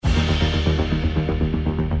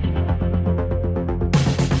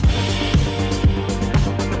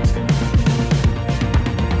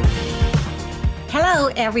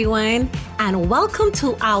everyone, and welcome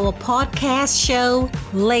to our podcast show,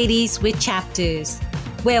 Ladies with Chapters,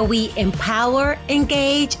 where we empower,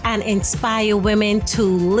 engage, and inspire women to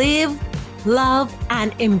live, love,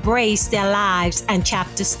 and embrace their lives and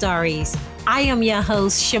chapter stories. I am your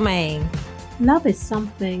host, Shemaine. Love is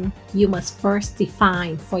something you must first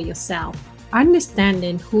define for yourself.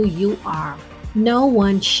 Understanding who you are. No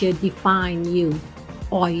one should define you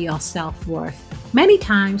or your self-worth. Many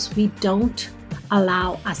times we don't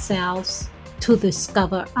allow ourselves to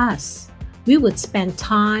discover us. We would spend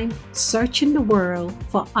time searching the world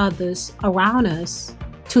for others around us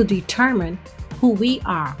to determine who we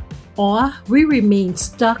are, or we remain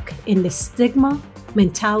stuck in the stigma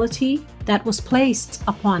mentality that was placed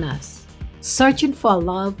upon us, searching for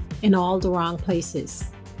love in all the wrong places.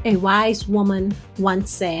 A wise woman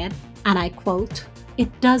once said, and I quote, "It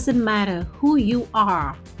doesn't matter who you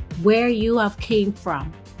are, where you have came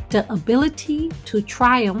from. The ability to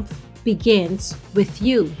triumph begins with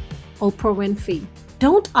you." Oprah Winfrey.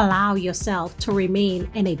 Don't allow yourself to remain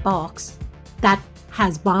in a box that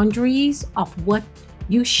has boundaries of what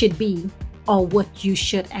you should be or what you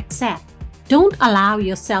should accept. Don't allow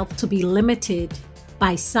yourself to be limited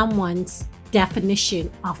by someone's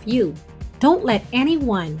definition of you. Don't let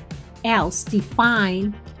anyone else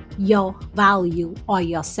define your value or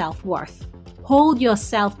your self-worth. Hold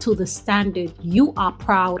yourself to the standard you are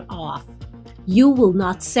proud of. You will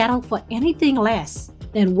not settle for anything less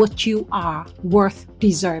than what you are worth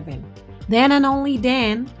deserving. Then and only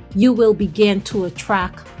then, you will begin to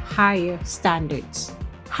attract higher standards.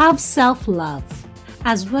 Have self-love.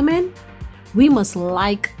 As women, we must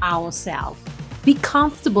like ourselves. Be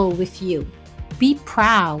comfortable with you. Be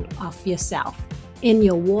proud of yourself. In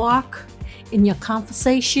your walk, in your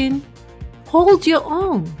conversation, hold your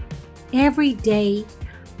own. Every day,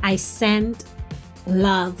 I send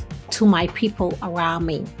love to my people around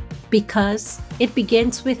me because it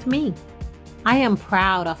begins with me. I am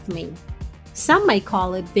proud of me. Some may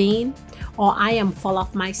call it vain or I am full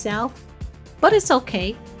of myself, but it's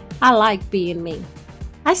okay. I like being me.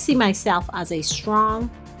 I see myself as a strong,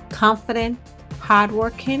 confident,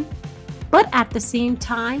 hardworking, but at the same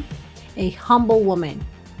time, a humble woman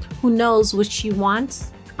who knows what she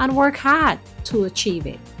wants and work hard to achieve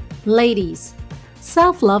it. Ladies,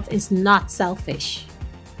 self-love is not selfish.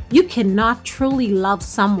 You cannot truly love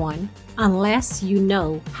someone unless you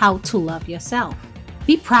know how to love yourself.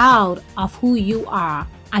 Be proud of who you are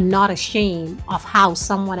and not ashamed of how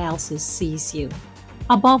someone else sees you.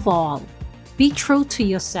 Above all, be true to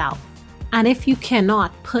yourself. And if you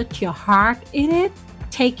cannot put your heart in it,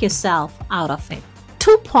 take yourself out of it.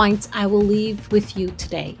 2 points I will leave with you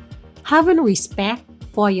today. Having respect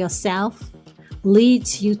for yourself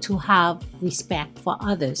leads you to have respect for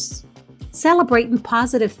others. Celebrating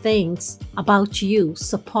positive things about you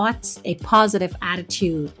supports a positive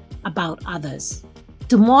attitude about others.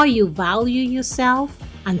 The more you value yourself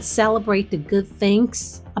and celebrate the good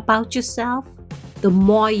things about yourself, the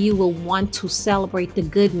more you will want to celebrate the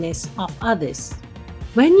goodness of others.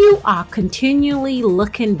 When you are continually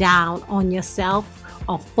looking down on yourself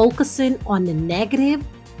or focusing on the negative,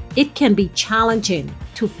 it can be challenging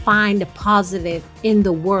to find the positive in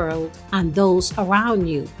the world and those around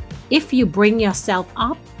you. If you bring yourself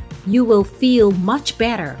up, you will feel much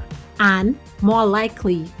better and more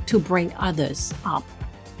likely to bring others up.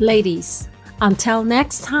 Ladies, until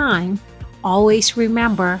next time, always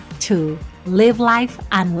remember to live life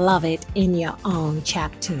and love it in your own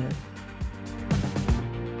chapter.